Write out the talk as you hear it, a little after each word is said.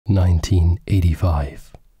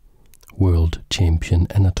1985. World champion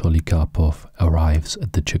Anatoly Karpov arrives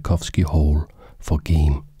at the Tchaikovsky Hall for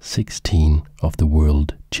Game 16 of the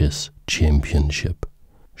World Chess Championship.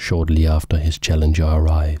 Shortly after his challenger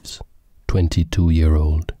arrives,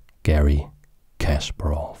 22-year-old Garry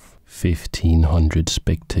Kasparov. 1,500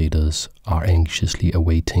 spectators are anxiously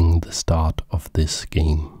awaiting the start of this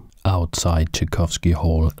game. Outside Tchaikovsky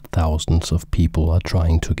Hall, thousands of people are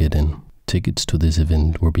trying to get in. Tickets to this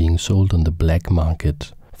event were being sold on the black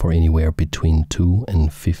market for anywhere between 2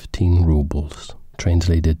 and 15 rubles.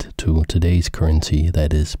 Translated to today's currency,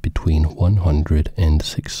 that is between $100 and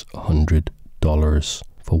 $600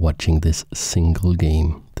 for watching this single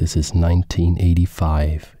game. This is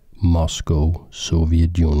 1985, Moscow,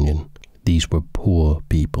 Soviet Union. These were poor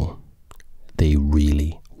people. They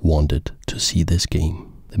really wanted to see this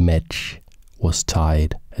game. The match was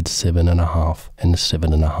tied at 7.5 and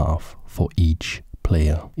 7.5 for each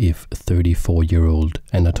player. If 34-year-old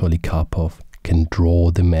Anatoly Karpov can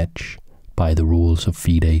draw the match by the rules of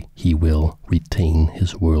FIDE, he will retain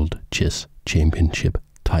his World Chess Championship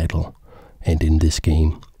title. And in this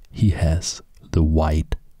game, he has the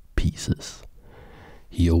white pieces.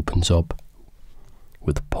 He opens up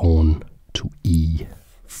with pawn to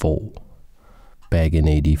e4. Back in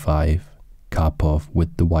 85, Karpov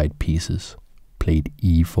with the white pieces played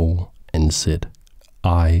e4 and said,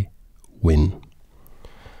 "I win."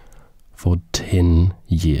 For 10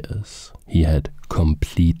 years, he had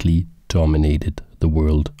completely dominated the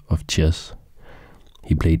world of chess.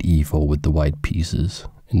 He played e4 with the white pieces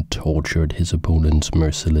and tortured his opponents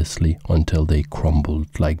mercilessly until they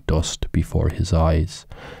crumbled like dust before his eyes.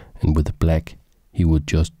 And with black, he would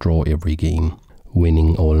just draw every game,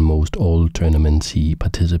 winning almost all tournaments he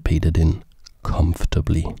participated in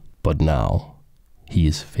comfortably. But now, he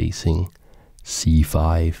is facing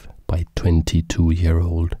c5 by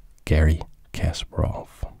 22-year-old Garry Kasparov.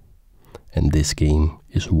 And this game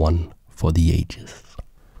is one for the ages.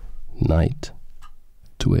 Knight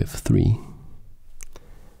to f3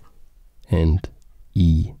 and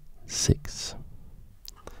e6.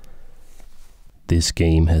 This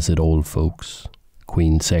game has it all, folks.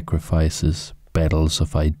 Queen sacrifices, battles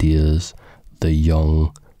of ideas, the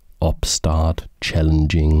young upstart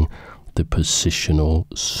challenging the positional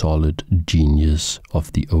solid genius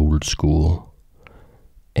of the old school.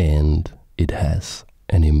 And it has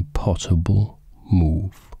an impossible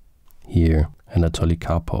move. Here, Anatoly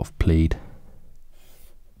Karpov played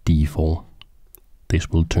d4. This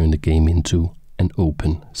will turn the game into an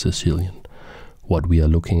open Sicilian. What we are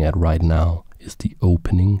looking at right now is the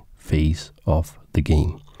opening phase of the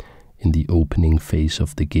game. In the opening phase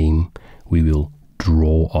of the game, we will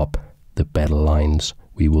draw up the battle lines.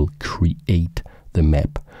 We will create the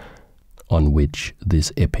map on which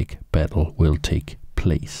this epic battle will take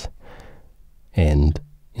place. And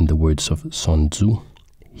in the words of Sun Tzu,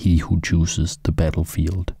 he who chooses the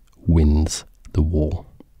battlefield wins the war.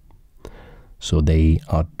 So they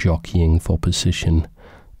are jockeying for position,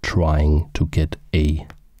 trying to get a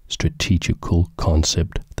strategical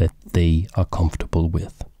concept that they are comfortable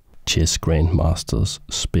with. Chess grandmasters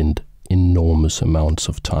spend enormous amounts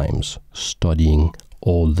of time studying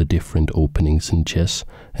all the different openings in chess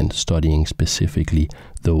and studying specifically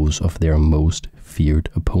those of their most feared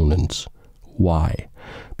opponents. Why?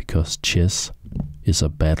 Because chess is a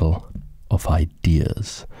battle of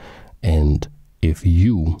ideas, and if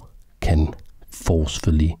you can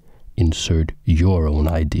forcefully insert your own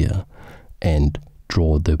idea and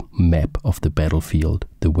draw the map of the battlefield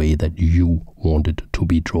the way that you want it to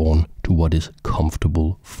be drawn to what is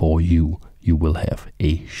comfortable for you, you will have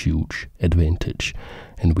a huge advantage.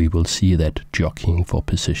 And we will see that jockeying for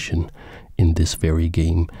position in this very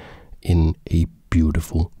game in a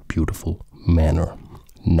beautiful, beautiful manner.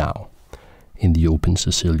 Now, in the open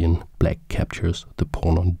Sicilian, black captures the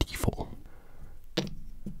pawn on d4,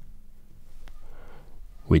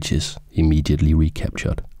 which is immediately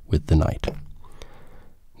recaptured with the knight.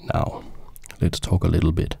 Now, let's talk a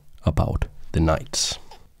little bit about the knights.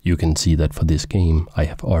 You can see that for this game, I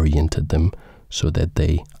have oriented them so that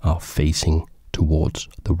they are facing towards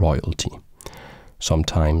the royalty.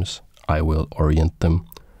 Sometimes I will orient them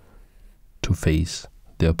to face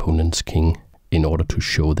the opponent's king in order to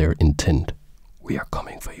show their intent. "We are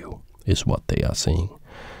coming for you," is what they are saying.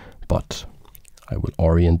 But I will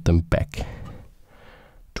orient them back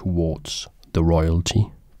towards the royalty,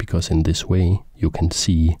 because in this way you can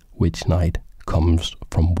see which knight comes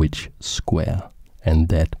from which square, and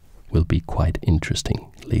that will be quite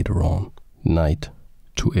interesting later on. Knight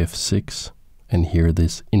to f6, and here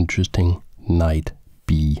this interesting knight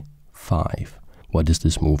b5. What is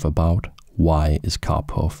this move about? why is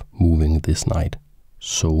Karpov moving this knight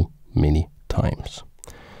so many times?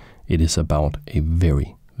 It is about a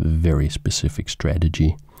very, very specific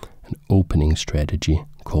strategy, an opening strategy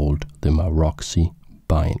called the Maroczy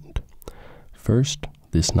bind. First,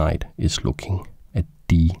 this knight is looking at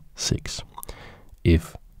d6.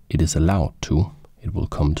 If it is allowed to, it will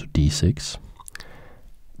come to d6.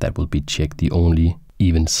 That will be checked. The only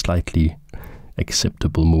even slightly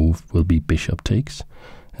acceptable move will be bishop takes,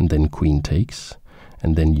 and then queen takes,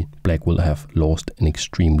 and then black will have lost an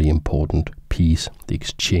extremely important piece. The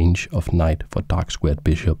exchange of knight for dark squared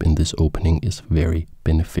bishop in this opening is very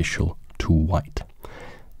beneficial to white.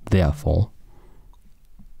 Therefore,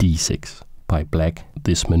 d6 by black.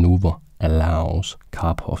 This maneuver allows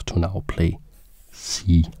Karpov to now play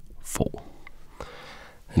c4.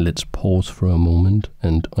 And let's pause for a moment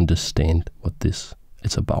and understand what this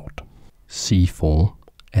is about. c4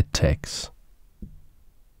 attacks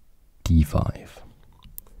d5.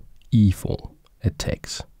 e4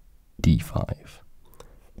 attacks d5.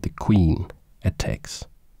 The queen attacks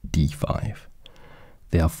d5.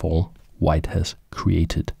 Therefore, white has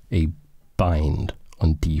created a bind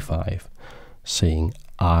on d5, saying,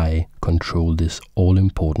 I control this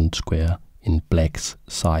all-important square in black's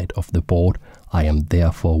side of the board. I am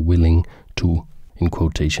therefore willing to, in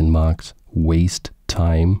quotation marks, waste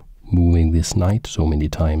time moving this knight so many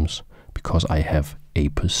times because I have a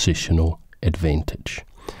positional advantage.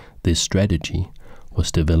 This strategy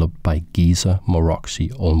was developed by Geza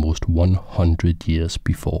Maroczy almost 100 years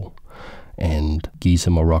before, and Geza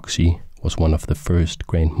Maroczy was one of the first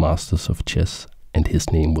grandmasters of chess, and his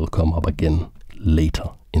name will come up again later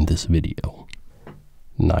in this video.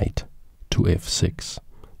 Knight to f6,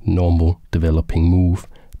 normal developing move.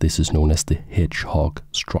 This is known as the hedgehog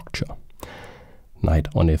structure. Knight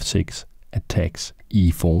on f6 attacks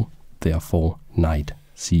e4, therefore knight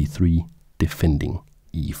c3 defending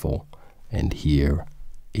e4. And here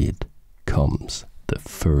it comes, the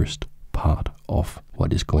first part of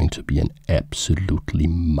what is going to be an absolutely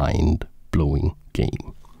mind-blowing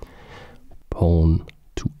game. Pawn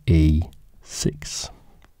to a6,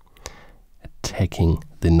 attacking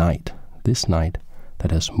the knight, this knight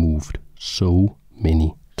that has moved so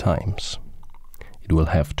many times. It will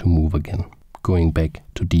have to move again. Going back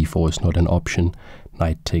to d4 is not an option.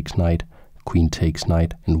 Knight takes knight, queen takes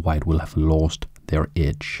knight, and white will have lost their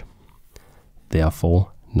edge.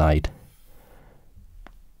 Therefore, knight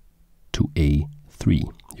to a3.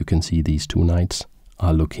 You can see these two knights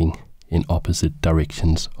are looking in opposite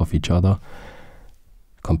directions of each other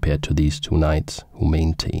compared to these two knights who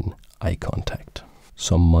maintain eye contact.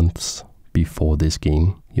 Some months before this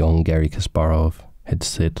game, young Garry Kasparov had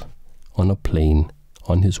sat on a plane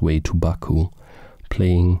on his way to Baku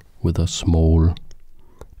playing with a small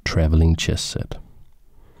traveling chess set.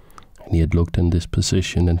 And he had looked in this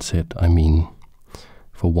position and said, I mean,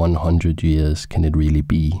 for 100 years can it really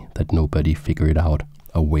be that nobody figured out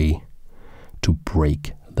a way to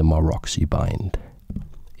break the Maroczy bind?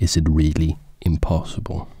 Is it really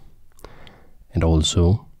impossible? And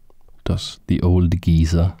also, does the old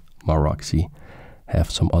geezer Maroczy have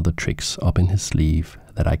some other tricks up in his sleeve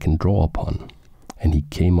that I can draw upon? And he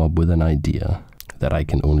came up with an idea that I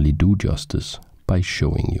can only do justice by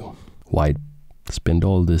showing you. White spent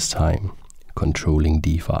all this time controlling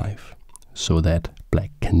d5 so that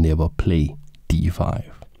black can never play d5.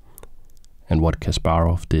 And what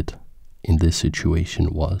Kasparov did in this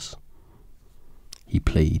situation was he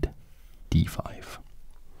played d5.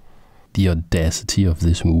 The audacity of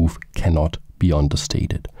this move cannot be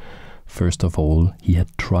understated. First of all, he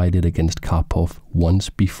had tried it against Karpov once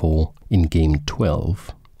before in game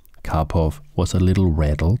 12. Karpov was a little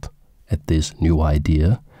rattled at this new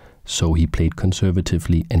idea, so he played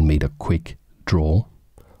conservatively and made a quick draw.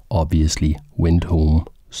 Obviously went home,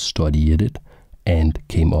 studied it, and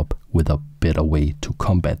came up with a better way to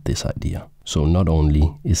combat this idea. So not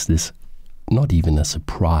only is this not even a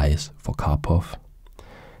surprise for Karpov,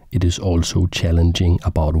 it is also challenging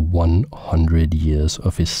about 100 years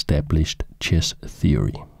of established chess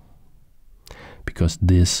theory, because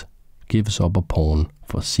this gives up a pawn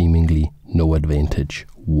for seemingly no advantage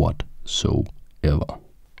whatsoever.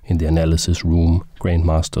 In the analysis room,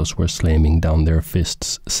 grandmasters were slamming down their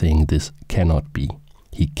fists, saying this cannot be.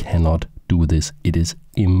 He cannot do this. It is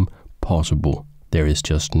impossible. There is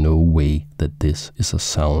just no way that this is a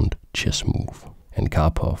sound chess move. And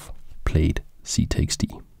Karpov played c takes d.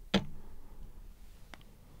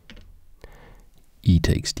 E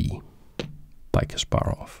takes d by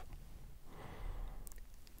Kasparov.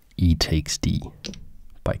 E takes d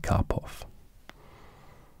by Karpov.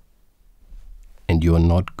 And you are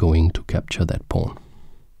not going to capture that pawn.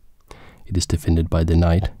 It is defended by the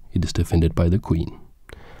knight. It is defended by the queen.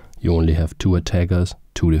 You only have 2 attackers,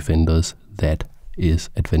 2 defenders. That is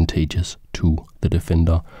advantageous to the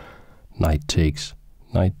defender. Knight takes,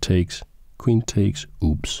 queen takes.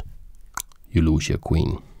 Oops, you lose your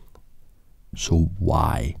queen. So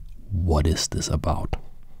why? What is this about?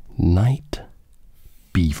 Knight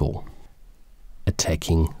b4,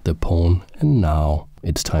 attacking the pawn, and now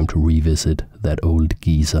it's time to revisit that old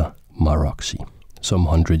geezer Maroczy. Some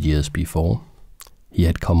 100 years before, he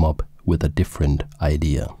had come up with a different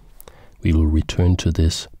idea. We will return to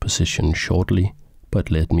this position shortly,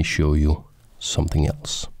 but let me show you something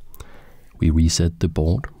else. We reset the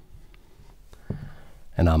board,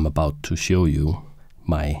 and I'm about to show you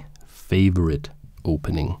my favorite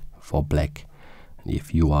opening for black. And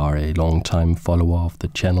if you are a long-time follower of the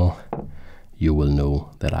channel, you will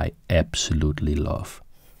know that I absolutely love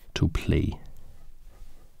to play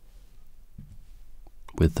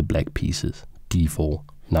with the black pieces. d4,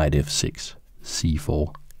 knight f6,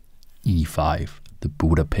 c4, e5, the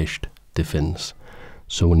Budapest defense.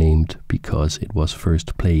 So named because it was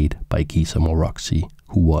first played by Maroczy,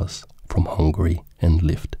 who was from Hungary and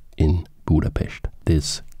lived in Budapest.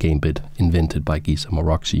 This gambit, invented by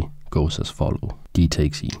Maroczy, goes as follows. D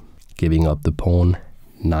takes e, giving up the pawn,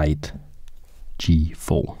 knight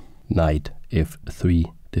g4, knight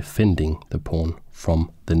f3, defending the pawn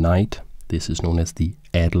from the knight. This is known as the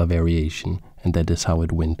Adler variation, and that is how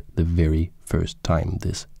it went the very first time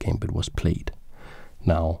this gambit was played.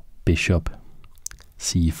 Now bishop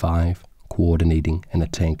c5, coordinating an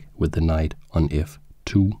attack with the knight on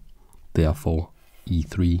f2, therefore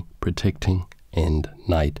e3 protecting, and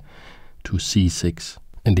knight to c6.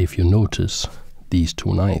 And if you notice, these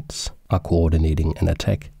 2 knights are coordinating an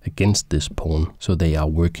attack against this pawn, so they are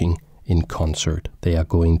working in concert. They are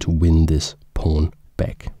going to win this pawn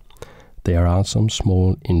back. There are some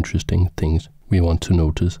small interesting things we want to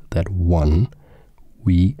notice. That 1,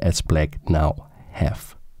 we as black now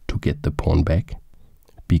have to get the pawn back,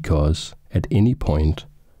 because at any point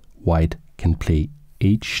white can play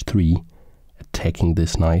h3, attacking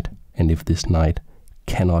this knight, and if this knight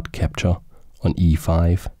cannot capture on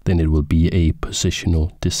e5, then it will be a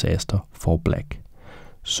positional disaster for black.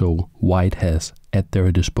 So white has at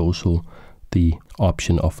their disposal the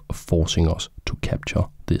option of forcing us to capture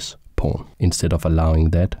this pawn. Instead of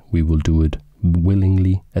allowing that, we will do it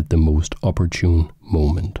willingly at the most opportune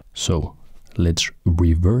moment. So let's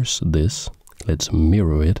reverse this, let's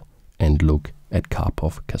mirror it, and look at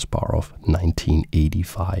Karpov Kasparov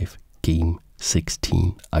 1985 game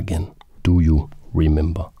 16 again. Do you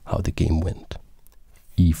remember how the game went?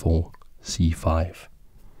 e4, c5,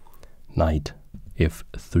 knight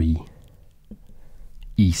f3,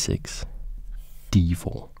 e6,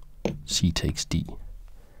 d4, c takes d,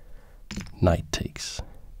 knight takes,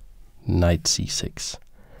 knight c6,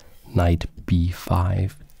 knight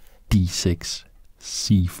b5, d6,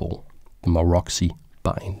 c4, the Maroczy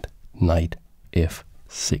bind, knight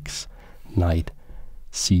f6, knight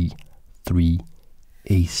c3,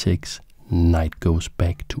 a6, knight goes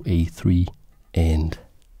back to a3, and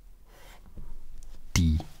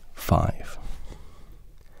d5,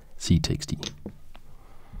 c takes d,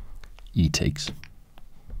 e takes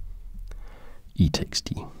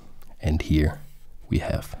d, and here we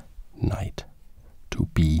have knight to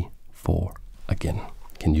b4 again.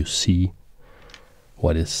 Can you see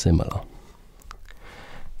what is similar?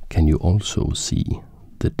 Can you also see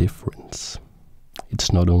the difference?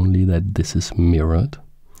 It's not only that this is mirrored,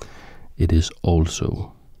 it is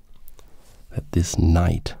also that this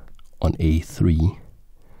knight on a3,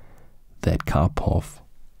 that Karpov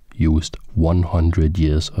used 100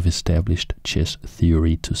 years of established chess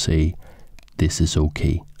theory to say, this is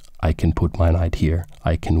okay, I can put my knight here,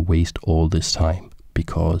 I can waste all this time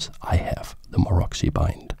because I have the Maroczy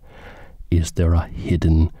bind. Is there a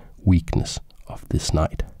hidden weakness of this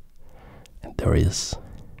knight? And there is.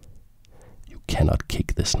 You cannot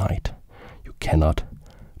kick this knight. You cannot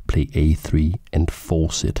play a3 and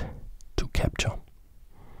force it to capture.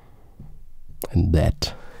 And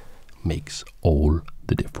that makes all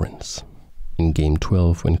the difference. In game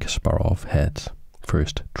 12, when Kasparov had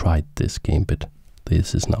first tried this gambit,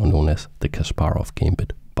 this is now known as the Kasparov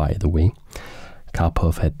gambit, by the way,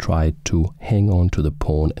 Karpov had tried to hang on to the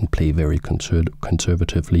pawn and play very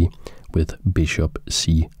conservatively with bishop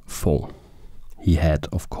c4. He had,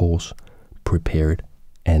 of course, prepared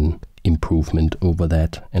an improvement over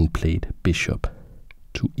that and played bishop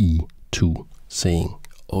to e2, saying,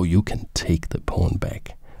 oh, you can take the pawn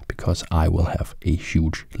back because I will have a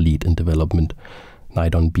huge lead in development.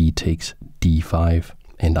 Knight on b takes d5,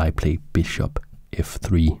 and I play bishop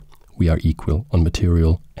f3 we are equal on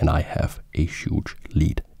material, and I have a huge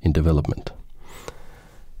lead in development.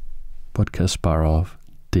 But Kasparov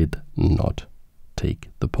did not take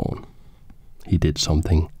the pawn. He did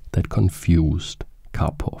something that confused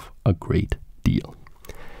Karpov a great deal.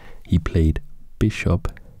 He played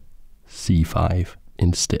bishop c5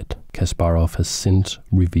 instead. Kasparov has since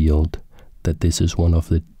revealed that this is one of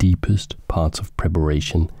the deepest parts of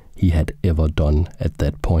preparation he had ever done at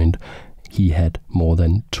that point. He had more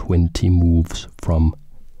than 20 moves from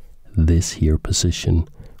this here position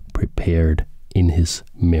prepared in his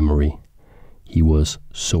memory. He was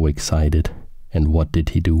so excited, and what did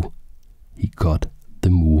he do? He got the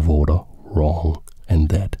move order wrong, and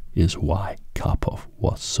that is why Karpov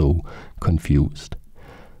was so confused.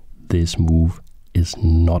 This move is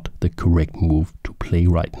not the correct move to play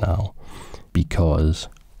right now, because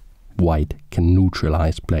white can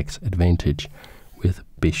neutralize black's advantage with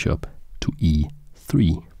bishop to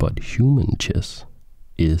e3. But human chess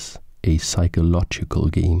is a psychological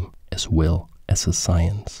game as well as a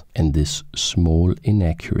science, and this small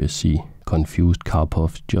inaccuracy confused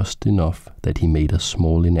Karpov just enough that he made a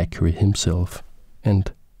small inaccuracy himself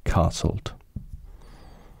and castled.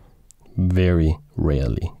 Very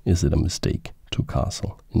rarely is it a mistake to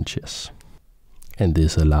castle in chess, and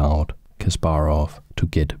this allowed Kasparov to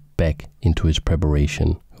get back into his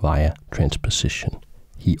preparation via transposition.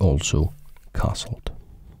 He also castled.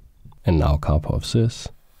 And now Karpov says,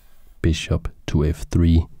 bishop to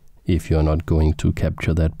f3. If you're not going to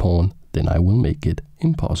capture that pawn, then I will make it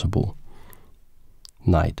impossible.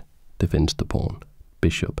 Knight defends the pawn.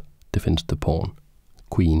 Bishop defends the pawn.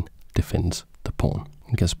 Queen defends the pawn.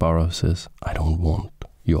 And Kasparov says, I don't want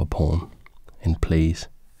your pawn, and plays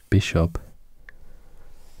bishop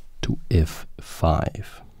to f5.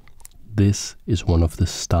 This is one of the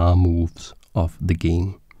star moves of the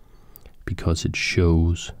game, because it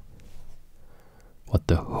shows what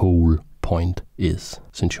the whole point is.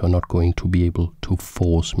 Since you're not going to be able to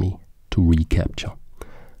force me to recapture,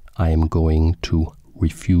 I am going to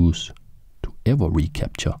refuse to ever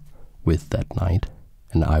recapture with that knight,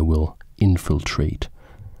 and I will infiltrate.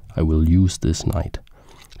 I will use this knight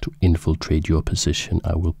to infiltrate your position.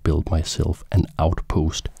 I will build myself an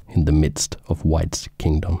outpost in the midst of white's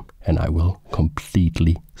kingdom, and I will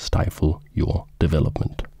completely stifle your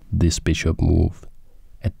development. This bishop move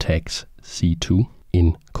attacks c2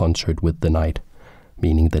 in concert with the knight,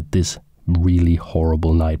 meaning that this really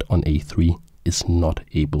horrible knight on a3 is not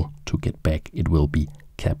able to get back. It will be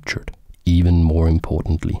captured. Even more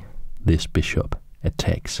importantly, this bishop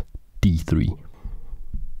attacks d3.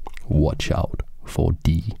 Watch out for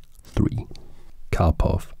d3.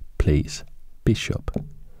 Karpov plays bishop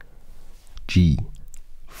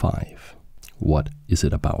g5. What is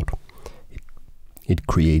it about? It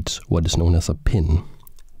creates what is known as a pin.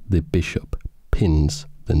 The bishop pins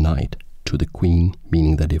the knight to the queen,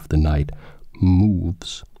 meaning that if the knight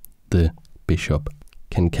moves, the bishop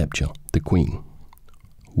can capture the queen.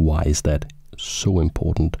 Why is that so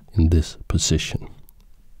important in this position?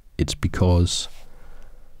 It's because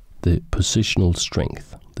the positional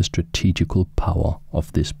strength, the strategical power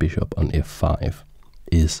of this bishop on f5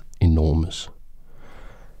 is enormous.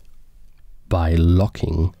 By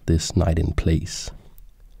locking this knight in place,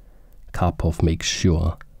 Karpov makes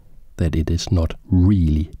sure that it is not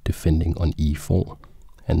really defending on e4,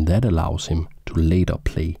 and that allows him to later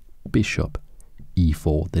play bishop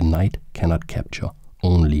e4. The knight cannot capture,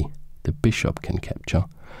 only the bishop can capture,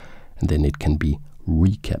 and then it can be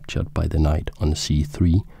recaptured by the knight on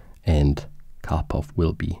c3, and Karpov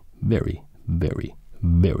will be very, very,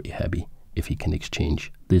 very happy if he can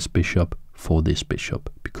exchange this bishop for this bishop,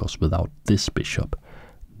 because without this bishop,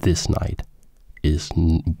 this knight is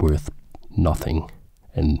worth nothing.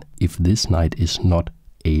 And if this knight is not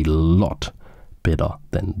a lot better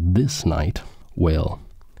than this knight, well,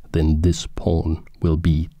 then this pawn will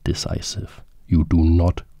be decisive. You do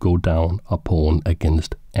not go down a pawn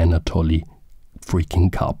against Anatoly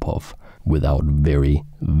freaking Karpov without very,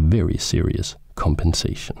 very serious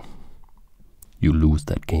compensation. You lose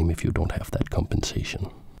that game if you don't have that compensation.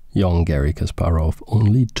 Young Garry Kasparov,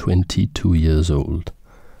 only 22 years old,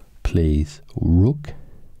 plays rook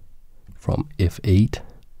from f8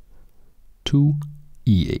 to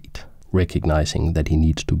e8, recognizing that he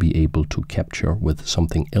needs to be able to capture with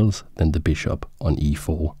something else than the bishop on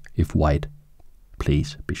e4 if white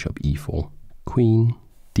plays bishop e4. Queen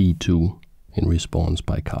d2 in response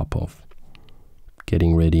by Karpov,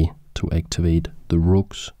 getting ready to activate the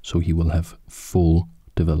rooks so he will have full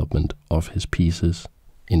development of his pieces.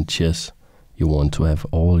 In chess, you want to have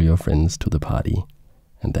all your friends to the party,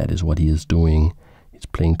 and that is what he is doing. He's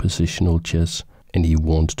playing positional chess, and he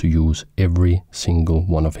wants to use every single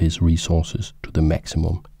one of his resources to the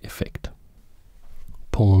maximum effect.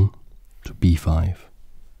 Pawn to b5.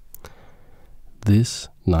 This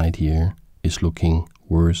knight here is looking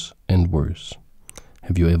worse and worse.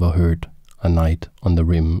 Have you ever heard a knight on the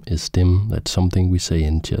rim is dim? That's something we say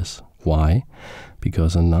in chess. Why?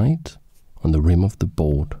 Because a knight on the rim of the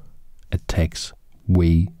board attacks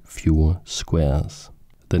way fewer squares.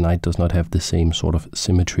 The knight does not have the same sort of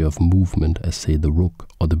symmetry of movement as, say, the rook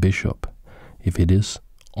or the bishop. If it is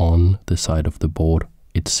on the side of the board,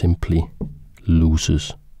 it simply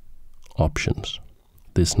loses options.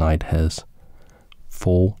 This knight has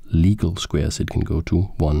 4 legal squares it can go to.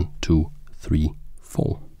 1, 2, 3,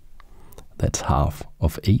 4. That's half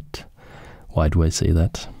of 8. Why do I say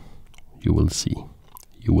that? You will see.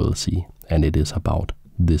 You will see. And it is about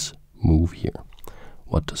this move here.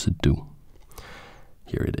 What does it do?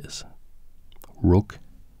 Here it is. Rook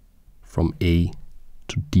from A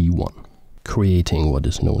to D1, creating what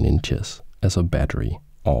is known in chess as a battery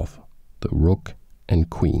of the rook and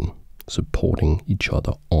queen supporting each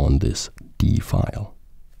other on this D file.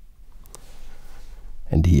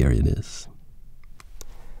 And here it is.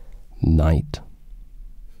 Knight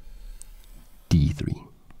D3.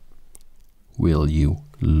 Will you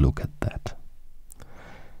look at that?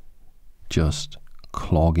 Just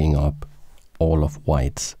clogging up all of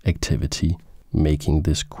white's activity, making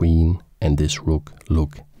this queen and this rook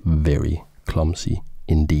look very clumsy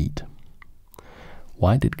indeed.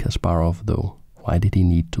 Why did Kasparov, though, why did he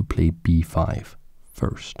need to play b5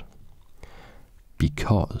 first?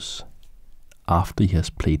 Because after he has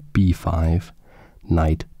played b5,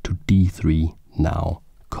 knight to d3 now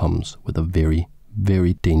comes with a very,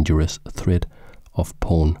 very dangerous threat of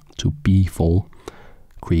pawn to b4,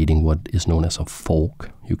 creating what is known as a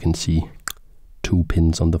fork. You can see 2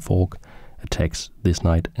 pins on the fork, attacks this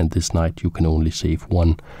knight and this knight. You can only save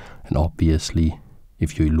one, and obviously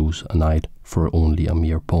if you lose a knight for only a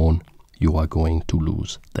mere pawn, you are going to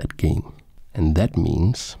lose that game. And that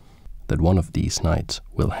means that one of these knights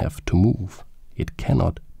will have to move. It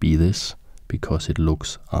cannot be this, because it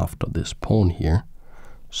looks after this pawn here.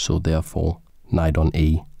 So therefore, knight on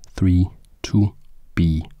A3 to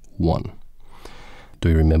B1. Do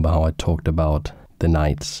you remember how I talked about the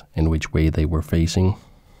knights and which way they were facing?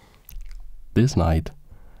 This knight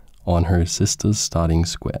on her sister's starting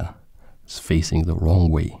square is facing the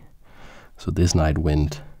wrong way. So this knight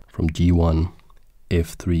went from G1,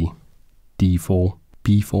 F3, D4,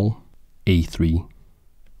 B4, A3,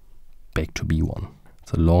 back to B1.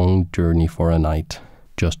 It's a long journey for a knight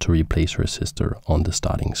just to replace her sister on the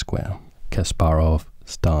starting square. Kasparov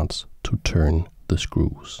starts to turn the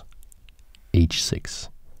screws. H6,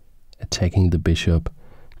 attacking the bishop,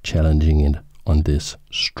 challenging it on this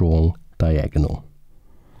strong diagonal.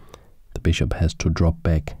 The bishop has to drop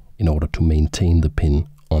back in order to maintain the pin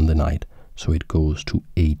on the knight, so it goes to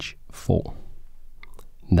H4.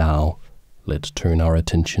 Now let's turn our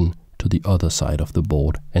attention to the other side of the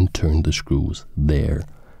board and turn the screws there.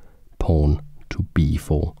 Pawn to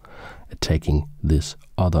B4, attacking this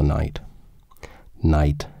other knight.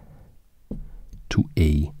 Knight to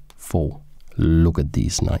A4. Look at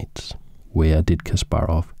these knights. Where did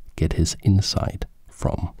Kasparov get his insight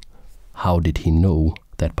from? How did he know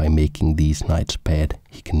that by making these knights bad,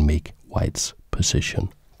 he can make white's position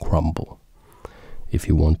crumble? If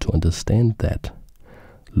you want to understand that,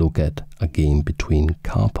 look at a game between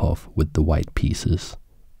Karpov with the white pieces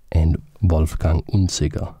and Wolfgang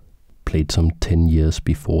Unziger, played some 10 years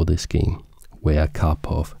before this game, where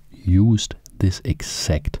Karpov used this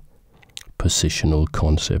exact positional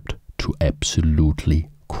concept to absolutely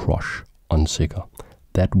crush Unziger.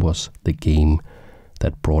 That was the game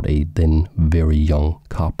that brought a then very young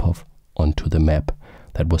Karpov onto the map.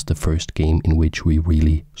 That was the first game in which we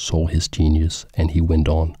really saw his genius, and he went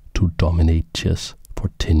on to dominate chess for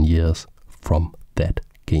 10 years from that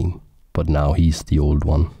game. But now he's the old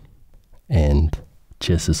one, and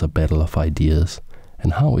chess is a battle of ideas.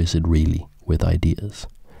 And how is it really with ideas?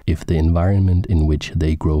 If the environment in which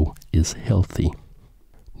they grow is healthy,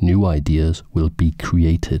 new ideas will be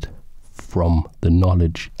created from the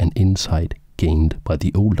knowledge and insight gained by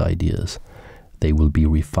the old ideas. They will be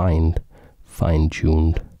refined,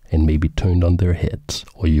 fine-tuned, and maybe turned on their heads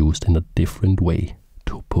or used in a different way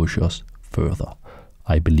to push us further.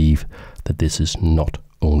 I believe that this is not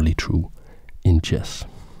only true in chess.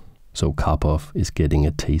 So Karpov is getting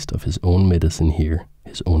a taste of his own medicine here,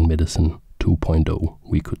 his own medicine 2.0,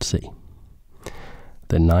 we could say.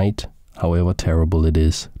 The knight, however terrible it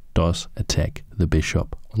is, does attack the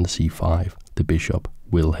bishop on c5. The bishop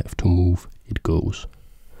will have to move. It goes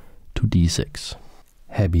to d6.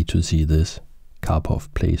 Happy to see this.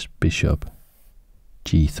 Karpov plays bishop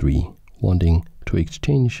g3, wanting to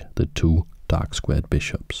exchange the two dark squared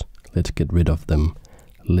bishops. Let's get rid of them.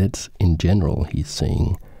 Let's, in general, he's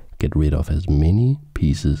saying, get rid of as many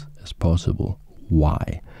pieces as possible.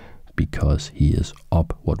 Why? Because he is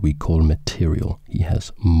up what we call material. He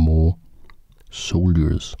has more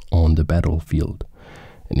soldiers on the battlefield.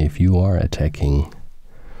 And if you are attacking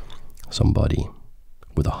somebody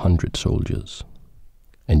with 100 soldiers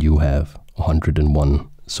and you have 101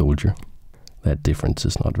 soldier, that difference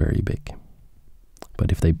is not very big.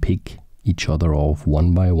 But if they pick each other off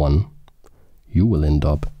one by one, you will end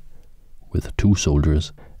up with 2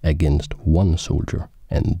 soldiers against 1 soldier,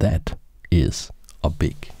 and that is a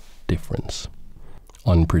big difference.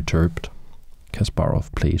 Unperturbed,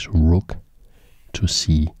 Kasparov plays rook to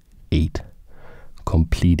c8,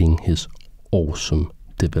 completing his awesome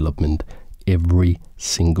development. Every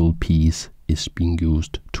single piece is being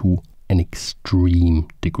used to an extreme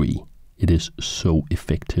degree. It is so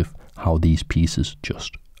effective how these pieces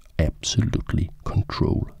just absolutely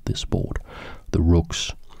control this board. The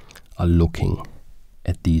rooks are looking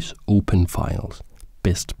at these open files.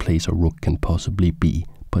 Best place a rook can possibly be,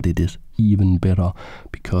 but it is even better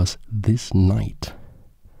because this knight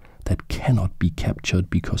that cannot be captured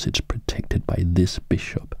because it's protected by this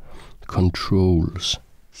bishop controls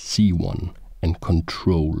c1 and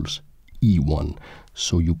controls e1,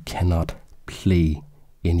 so you cannot play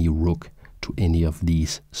any rook to any of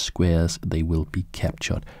these squares. They will be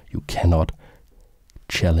captured. You cannot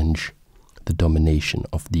challenge the domination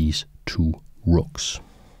of these 2 rooks.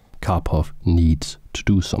 Karpov needs to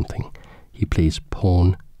do something. He plays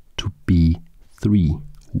pawn to b3.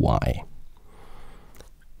 Why?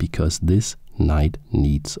 Because this knight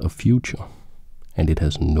needs a future and it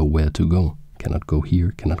has nowhere to go. Cannot go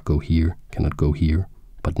here, cannot go here, cannot go here,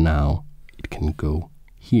 but now it can go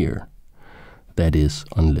here. That is,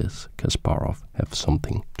 unless Kasparov have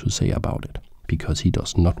something to say about it, because he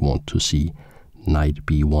does not want to see knight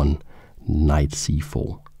b1, knight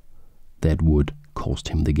c4. That would cost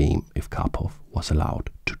him the game if Karpov was allowed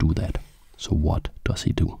to do that. So what does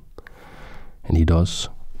he do? And he does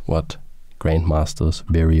what grandmasters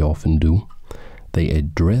very often do. They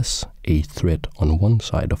address a threat on one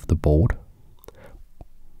side of the board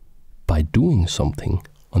by doing something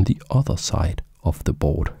on the other side of the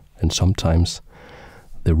board. And sometimes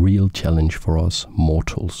the real challenge for us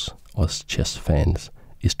mortals, us chess fans,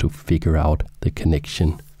 is to figure out the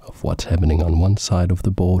connection of what's happening on one side of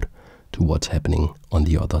the board to what's happening on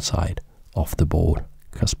the other side of the board.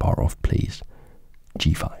 Kasparov plays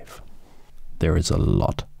g5. There is a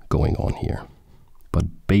lot going on here.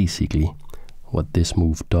 But basically, what this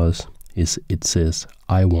move does is it says,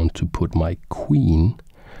 I want to put my queen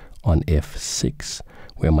on f6,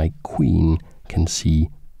 where my queen can see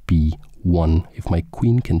b1. If my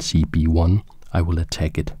queen can see b1, I will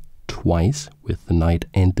attack it twice with the knight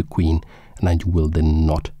and the queen, and you will then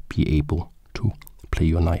not be able to play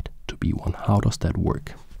your knight to b1. How does that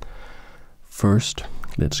work? First,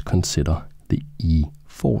 let's consider the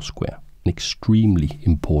e4 square. An extremely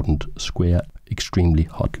important square, extremely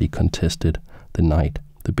hotly contested. The knight,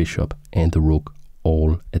 the bishop, and the rook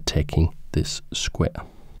all attacking this square.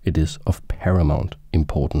 It is of paramount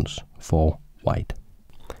importance for white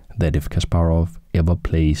that if Kasparov ever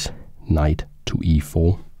plays knight to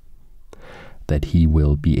e4, that he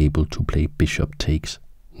will be able to play bishop takes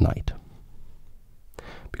knight.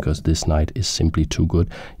 Because this knight is simply too good.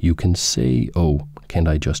 You can say, oh, can't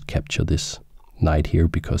I just capture this knight here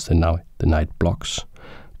because the knight blocks?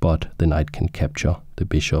 But the knight can capture the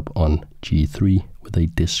bishop on g3 with a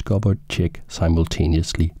discovered check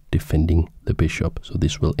simultaneously defending the bishop. So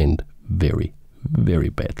this will end very, very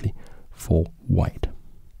badly for white.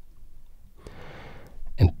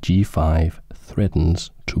 And g5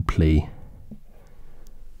 threatens to play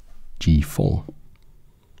g4.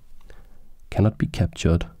 Cannot be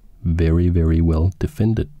captured. Very, very well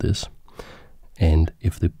defended this. And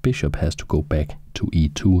if the bishop has to go back to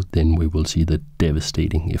e2, then we will see the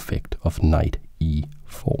devastating effect of knight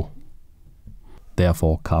e4.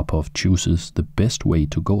 Therefore, Karpov chooses the best way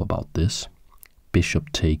to go about this.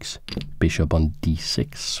 Bishop takes bishop on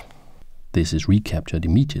d6. This is recaptured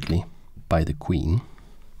immediately by the queen.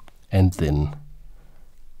 And then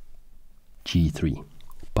g3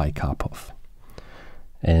 by Karpov.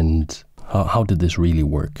 And how did this really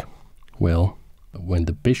work? Well, when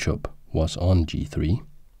the bishop was on g3,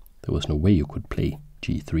 there was no way you could play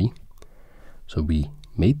g3. So we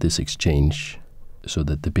made this exchange so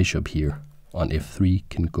that the bishop here on f3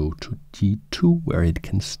 can go to g2, where it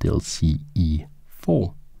can still see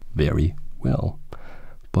e4 very well.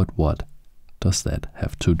 But what does that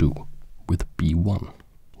have to do with b1.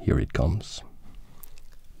 Here it comes.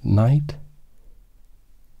 Knight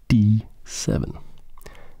d7.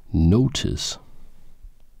 Notice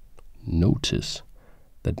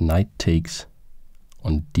that knight takes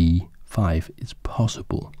on d5 is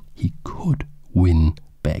possible. He could win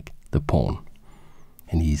back the pawn.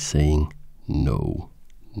 And he's saying, no,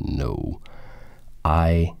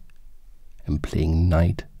 I am playing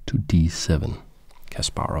knight to d7.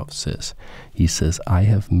 Kasparov says. He says, I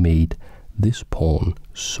have made this pawn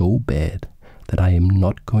so bad that I am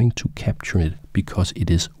not going to capture it because it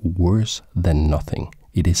is worse than nothing.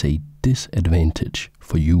 It is a disadvantage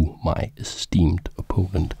for you, my esteemed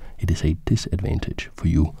opponent. It is a disadvantage for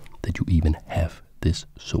you that you even have this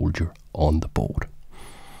soldier on the board.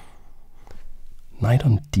 Knight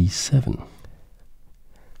on d7.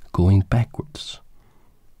 Going backwards.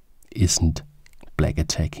 Isn't black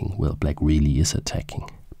attacking? Well, black really is attacking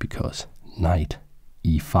because knight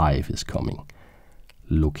e5 is coming,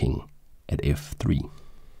 looking at f3.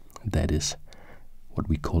 That is what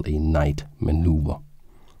we call a knight maneuver.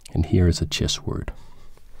 And here is a chess word.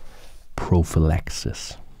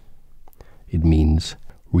 Prophylaxis. It means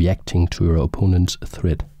reacting to your opponent's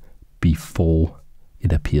threat before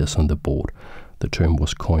it appears on the board. The term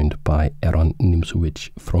was coined by Aaron Nimzowitsch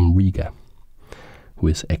from Riga, who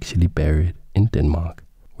is actually buried in Denmark,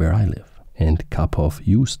 where I live. And Karpov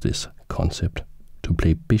used this concept to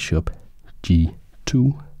play bishop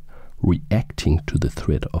g2, reacting to the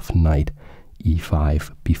threat of knight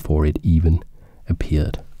e5 before it even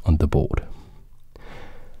appeared on the board.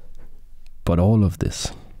 But all of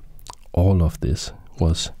this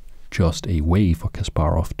was just a way for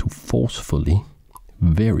Kasparov to forcefully,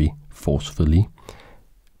 very forcefully,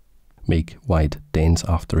 make white dance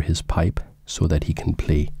after his pipe so that he can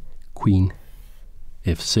play queen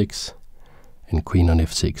f6 and queen on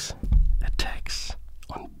f6 attacks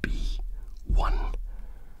on b1.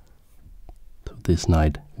 So this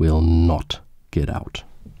knight will not get out.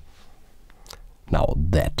 Now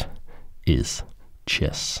that is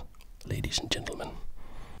chess, ladies and gentlemen.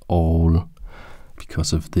 All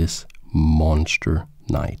because of this monster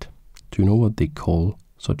knight. Do you know what they call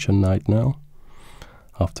such a knight now?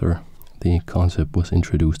 After the concept was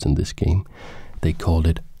introduced in this game, they called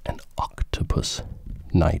it an octopus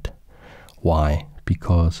knight. Why?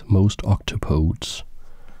 Because most octopodes,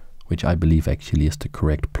 which I believe actually is the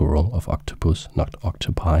correct plural of octopus, not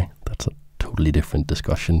octopi, that's a totally different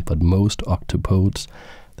discussion, but most octopodes,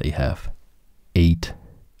 they have 8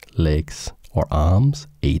 legs or arms,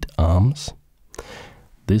 8 arms.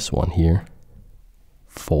 This one here,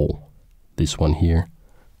 4. This one here,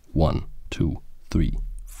 1, 2, 3,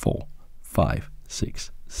 4, 5,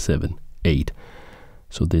 6, 7, 8.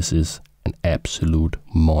 So this is an absolute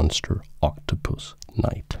monster octopus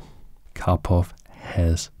knight. Karpov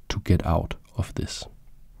has to get out of this.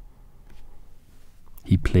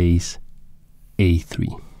 He plays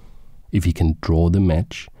a3. If he can draw the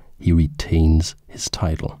match, he retains his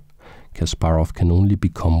title. Kasparov can only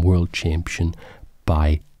become world champion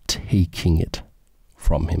by taking it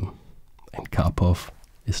from him. And Karpov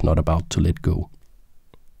is not about to let go.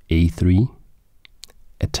 a3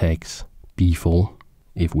 attacks b4.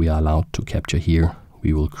 If we are allowed to capture here,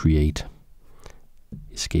 we will create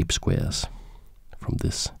escape squares from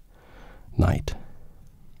this knight.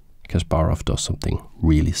 Kasparov does something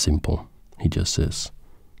really simple. He just says,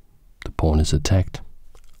 the pawn is attacked,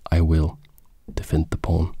 I will defend the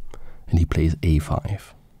pawn. And he plays a5.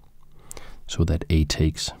 So that a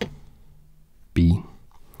takes b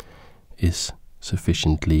is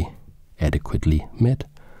sufficiently adequately met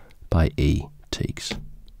by a takes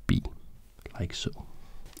b, like so.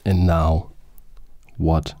 And now,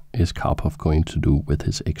 what is Karpov going to do with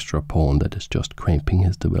his extra pawn that is just cramping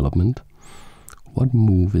his development? What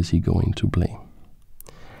move is he going to play?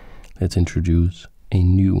 Let's introduce a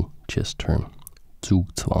new chess term,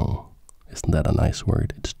 Zugzwang. Isn't that a nice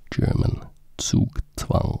word? It's German,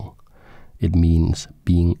 Zugzwang. It means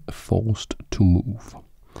being forced to move.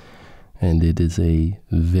 And it is a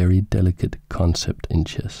very delicate concept in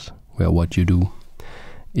chess, where what you do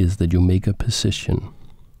is that you make a position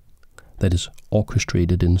that is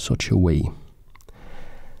orchestrated in such a way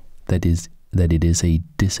that it is a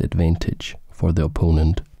disadvantage for the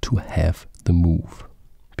opponent to have the move.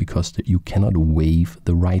 Because you cannot waive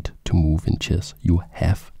the right to move in chess. You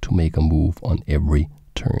have to make a move on every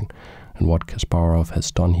turn. And what Kasparov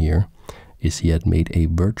has done here is he had made a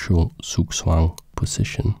virtual Zugzwang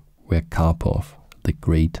position where Karpov, the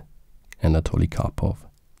great Anatoly Karpov,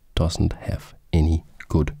 doesn't have any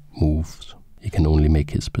good moves. He can only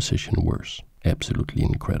make his position worse. Absolutely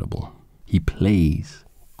incredible. He plays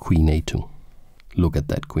queen a2. Look at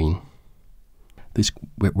that queen. This,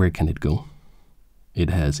 where can it go? It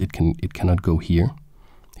cannot go here.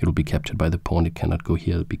 It'll be captured by the pawn. It cannot go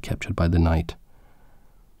here. It'll be captured by the knight.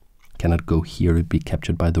 Cannot go here. It'll be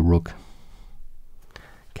captured by the rook.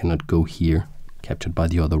 Cannot go here. Captured by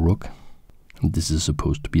the other rook. And this is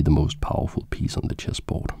supposed to be the most powerful piece on the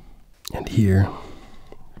chessboard. And here,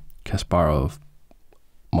 Kasparov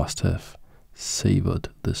must have savored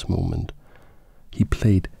this moment. He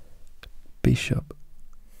played bishop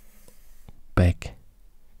back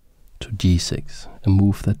to g6, a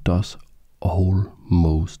move that does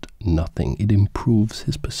almost nothing. It improves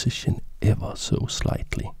his position ever so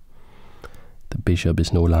slightly. The bishop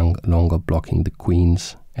is no longer blocking the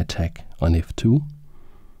queen's attack on f2.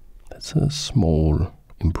 That's a small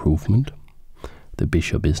improvement. The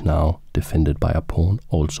bishop is now defended by a pawn,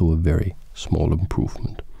 also a very small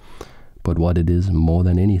improvement. But what it is more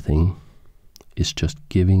than anything is just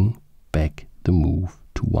giving back the move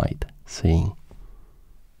to white, saying,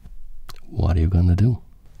 what are you gonna do?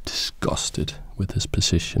 Disgusted with his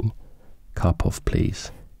position, Karpov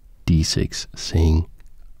plays d6, saying,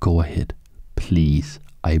 go ahead, please,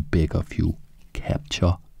 I beg of you,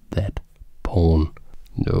 capture that pawn.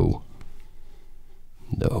 No.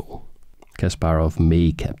 No. Kasparov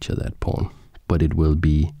may capture that pawn, but it will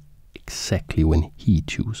be exactly when he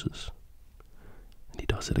chooses. And he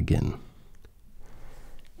does it again.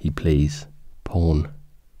 He plays pawn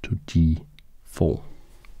to g4.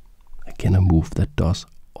 Again, a move that does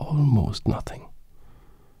almost nothing.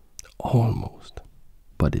 Almost.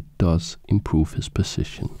 But it does improve his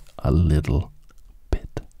position a little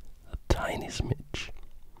bit. A tiny smidge.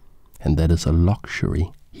 And that is a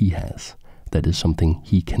luxury he has. That is something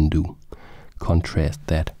he can do. Contrast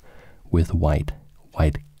that with white.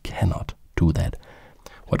 White cannot do that.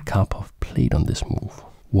 What Karpov played on this move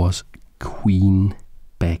was queen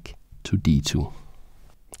back to d2.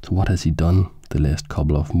 So what has he done the last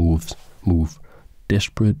couple of moves?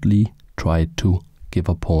 Desperately tried to give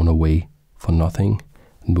a pawn away for nothing,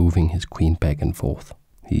 moving his queen back and forth.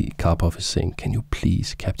 Karpov is saying, can you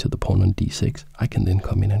please capture the pawn on d6? I can then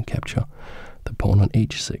come in and capture the pawn on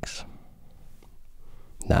h6.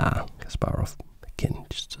 Nah, Kasparov, again,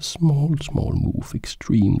 just a small move,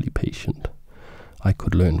 extremely patient. I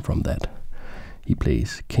could learn from that. He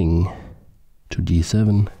plays king to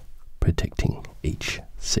g7, protecting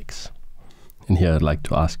h6. And here I'd like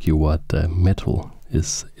to ask you what metal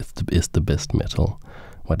is the best metal.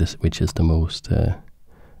 Which is the most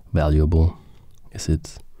valuable? Is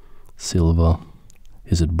it silver?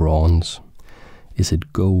 Is it bronze? Is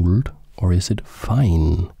it gold? Or is it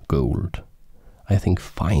fine gold? I think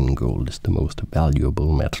fine gold is the most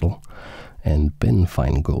valuable metal. And Ben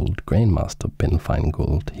Feingold, Grandmaster Ben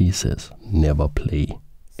Feingold, he says, never play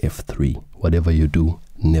f3. Whatever you do,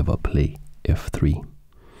 never play f3.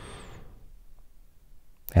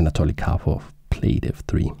 Anatoly Karpov played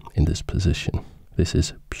f3 in this position. This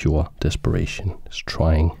is pure desperation. He's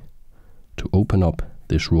trying to open up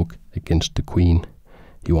this rook against the queen.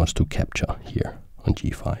 He wants to capture here on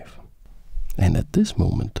g5. And at this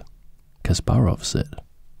moment, Kasparov said,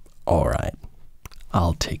 all right,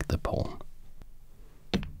 I'll take the pawn.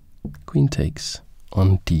 Queen takes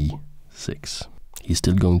on d6. He's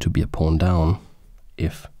still going to be a pawn down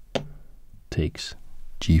if takes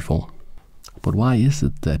g4. But why is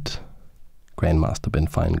it that Grandmaster Ben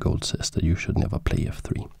Feingold says that you should never play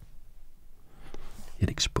f3? It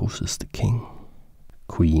exposes the king.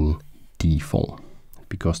 Queen d4.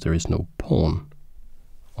 Because there is no pawn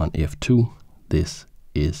on f2, this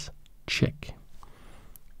is check.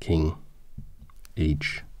 King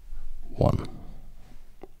h1.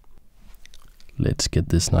 Let's get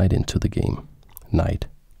this knight into the game. Knight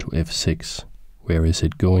to f6. Where is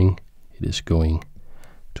it going? It is going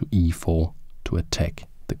to e4 to attack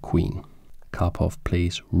the queen. Karpov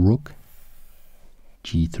plays rook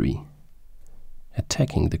g3,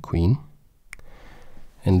 attacking the queen.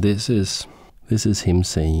 And this is him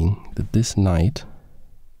saying that this knight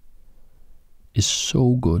is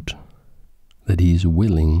so good that he is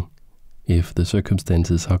willing, if the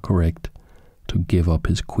circumstances are correct, to give up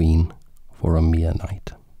his queen for a mere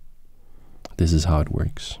knight. This is how it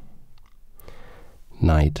works.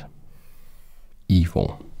 Knight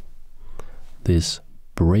e4. This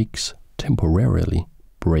temporarily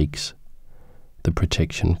breaks the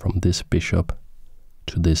protection from this bishop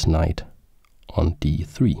to this knight on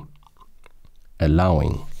d3,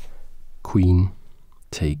 allowing queen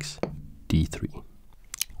takes d3.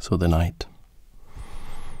 So the knight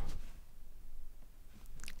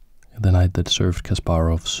that served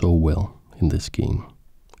Kasparov so well in this game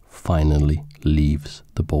finally leaves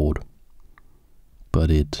the board.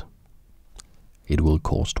 But it will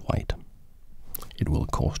cost white. it will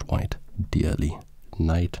cost white dearly.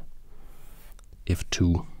 Knight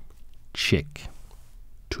f2, check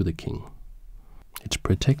to the king. It's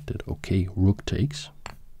protected. Okay, rook takes.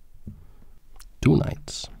 Two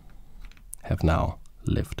knights have now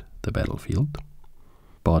left the battlefield,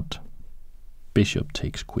 but bishop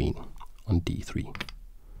takes queen on d3.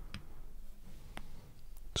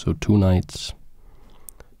 So two knights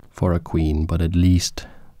for a queen, but at least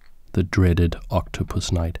the dreaded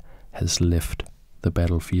Octopus knight has left the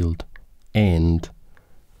battlefield, and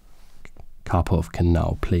Karpov can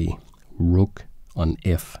now play rook on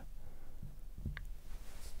f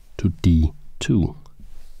to d2,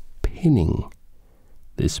 pinning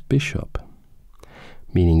this bishop,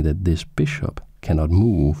 meaning that this bishop cannot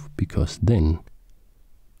move, because then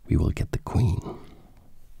we will get the queen.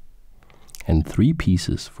 And 3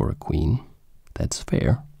 pieces for a queen, that's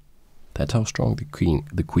fair. That's how strong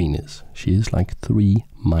the queen is. She is like 3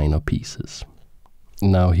 minor pieces.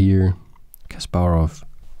 Now here, Kasparov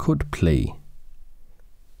could play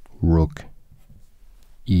rook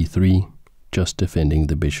e3, just defending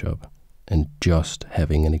the bishop and just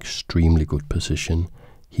having an extremely good position.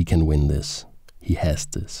 He can win this. He has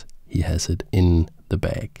this. He has it in the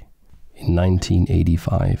bag. In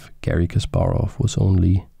 1985, Garry Kasparov was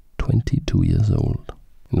only 22 years old,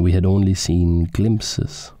 and we had only seen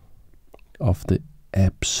glimpses of the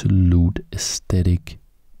absolute aesthetic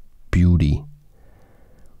beauty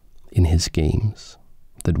in his games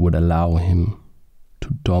that would allow him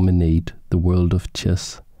to dominate the world of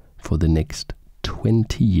chess for the next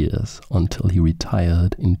 20 years until he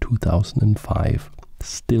retired in 2005,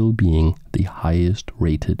 still being the highest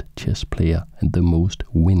rated chess player and the most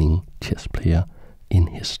winning chess player in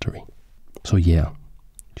history. So yeah,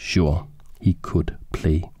 sure, he could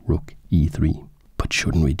play rook e3, but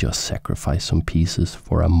shouldn't we just sacrifice some pieces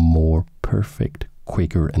for a more perfect,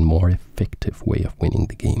 quicker and more effective way of winning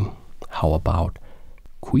the game? How about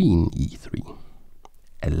queen e3,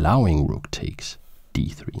 allowing rook takes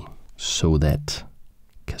d3, so that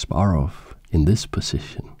Kasparov in this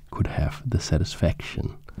position could have the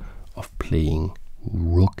satisfaction of playing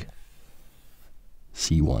rook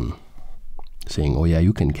c1, saying, oh yeah,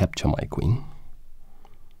 you can capture my queen,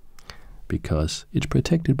 because it's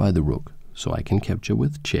protected by the rook, so I can capture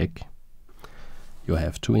with check. You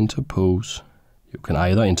have to interpose. You can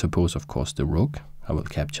either interpose, of course, the rook. I will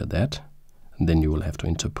capture that. And then you will have to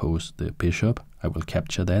interpose the bishop. I will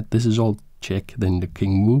capture that. This is all check. Then the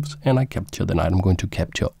king moves, and I capture the knight. I'm going to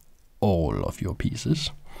capture all of your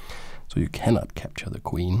pieces. So you cannot capture the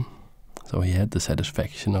queen. So he had the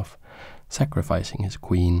satisfaction of sacrificing his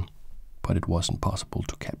queen, but it wasn't possible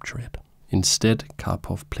to capture it. Instead,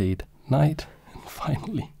 Karpov played knight, and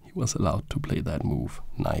finally he was allowed to play that move,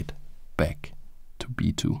 knight back to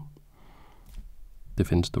b2.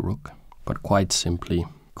 Defends the rook, but quite simply,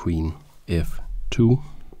 queen f2,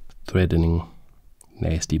 threatening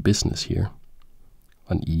nasty business here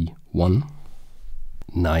on e1,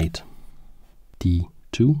 knight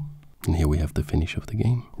d2, and here we have the finish of the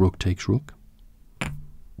game. Rook takes rook,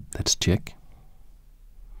 that's check.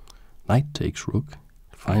 Knight takes rook,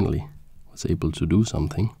 finally was able to do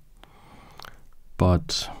something,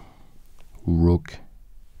 but rook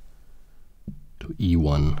to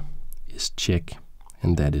e1 is check,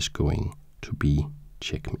 and that is going to be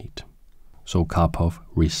checkmate. So Karpov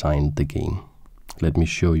resigned the game. Let me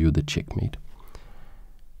show you the checkmate.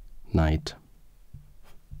 Knight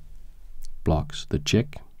blocks the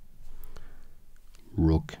check.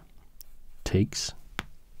 Rook takes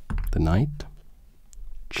the knight.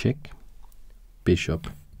 Check. Bishop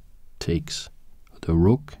takes the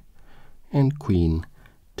rook. And queen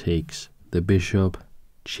takes the bishop,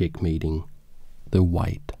 checkmating the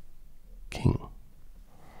white king.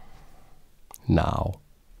 Now,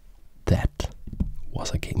 that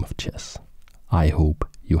was a game of chess. I hope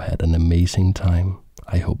you had an amazing time.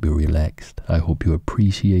 I hope you relaxed. I hope you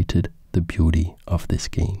appreciated the beauty of this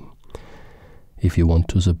game. If you want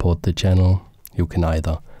to support the channel, you can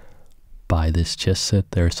either buy this chess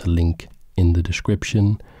set. There's a link in the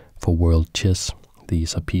description for World Chess.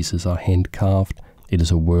 These pieces are hand carved. It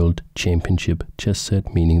is a World Championship chess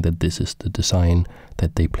set, meaning that this is the design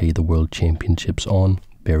that they play the World Championships on,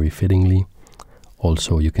 very fittingly.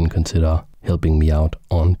 Also, you can consider helping me out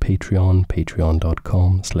on Patreon,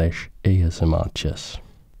 patreon.com/ASMRchess.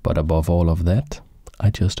 But above all of that, I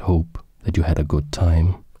just hope that you had a good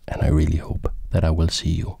time, and I really hope that I will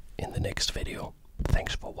see you in the next video.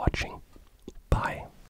 Thanks for watching. Bye.